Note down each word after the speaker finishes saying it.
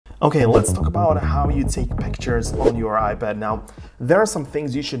Okay, let's talk about how you take pictures on your iPad. Now, there are some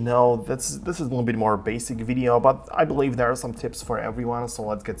things you should know. This is a little bit more basic video, but I believe there are some tips for everyone, so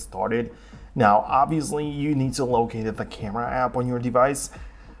let's get started. Now, obviously, you need to locate the camera app on your device,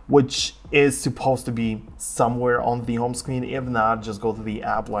 which is supposed to be somewhere on the home screen. If not, just go to the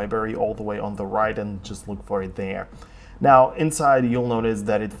app library all the way on the right and just look for it there. Now, inside, you'll notice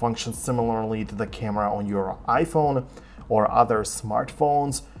that it functions similarly to the camera on your iPhone or other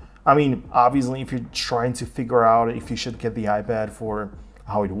smartphones. I mean, obviously, if you're trying to figure out if you should get the iPad for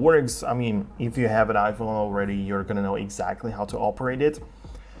how it works, I mean, if you have an iPhone already, you're gonna know exactly how to operate it.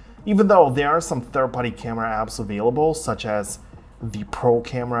 Even though there are some third-party camera apps available, such as the Pro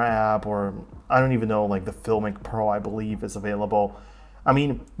camera app, or I don't even know, like the Filmic Pro, I believe, is available. I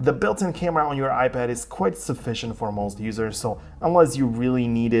mean, the built-in camera on your iPad is quite sufficient for most users, so unless you really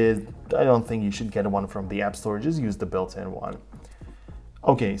need it, I don't think you should get one from the App Store, just use the built-in one.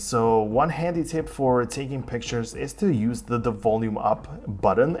 Okay, so one handy tip for taking pictures is to use the volume up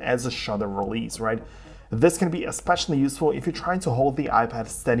button as a shutter release, right? This can be especially useful if you're trying to hold the iPad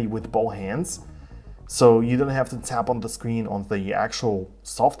steady with both hands. So you don't have to tap on the screen on the actual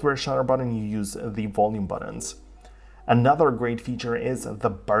software shutter button, you use the volume buttons. Another great feature is the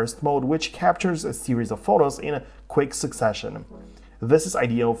burst mode, which captures a series of photos in a quick succession. This is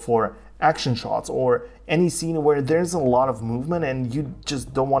ideal for action shots or any scene where there's a lot of movement and you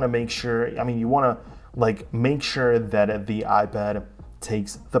just don't want to make sure, I mean, you want to make sure that the iPad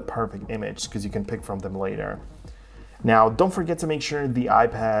takes the perfect image because you can pick from them later. Now, don't forget to make sure the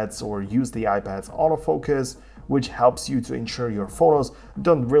iPads or use the iPad's autofocus, which helps you to ensure your photos you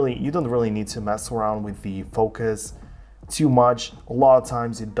don't really need to mess around with the focus too much. A lot of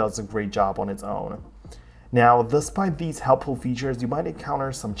times it does a great job on its own. Now, despite these helpful features, you might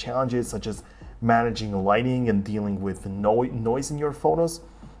encounter some challenges such as managing lighting and dealing with noise in your photos.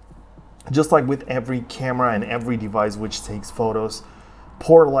 Just like with every camera and every device which takes photos,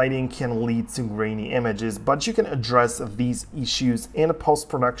 poor lighting can lead to grainy images, but you can address these issues in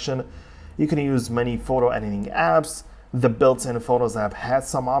post-production. You can use many photo editing apps. The built-in Photos app has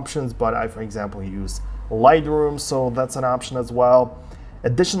some options, but I, for example, use Lightroom, so that's an option as well.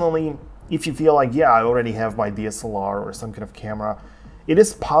 Additionally, if you feel like, yeah, I already have my DSLR or some kind of camera, it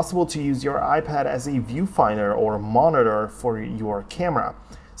is possible to use your iPad as a viewfinder or monitor for your camera.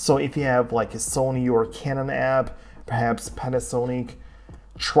 So if you have like a Sony or Canon app, perhaps Panasonic,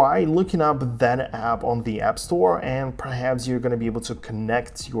 try looking up that app on the App Store, and perhaps you're going to be able to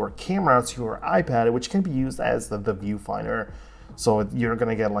connect your camera to your iPad, which can be used as the viewfinder. So you're going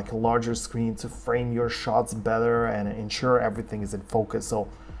to get like a larger screen to frame your shots better and ensure everything is in focus. So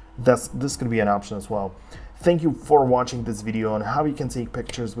this could be an option as well. Thank you for watching this video on how you can take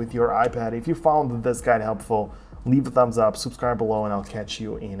pictures with your iPad. If you found this guide helpful, leave a thumbs up, subscribe below, and I'll catch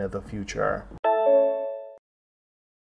you in the future.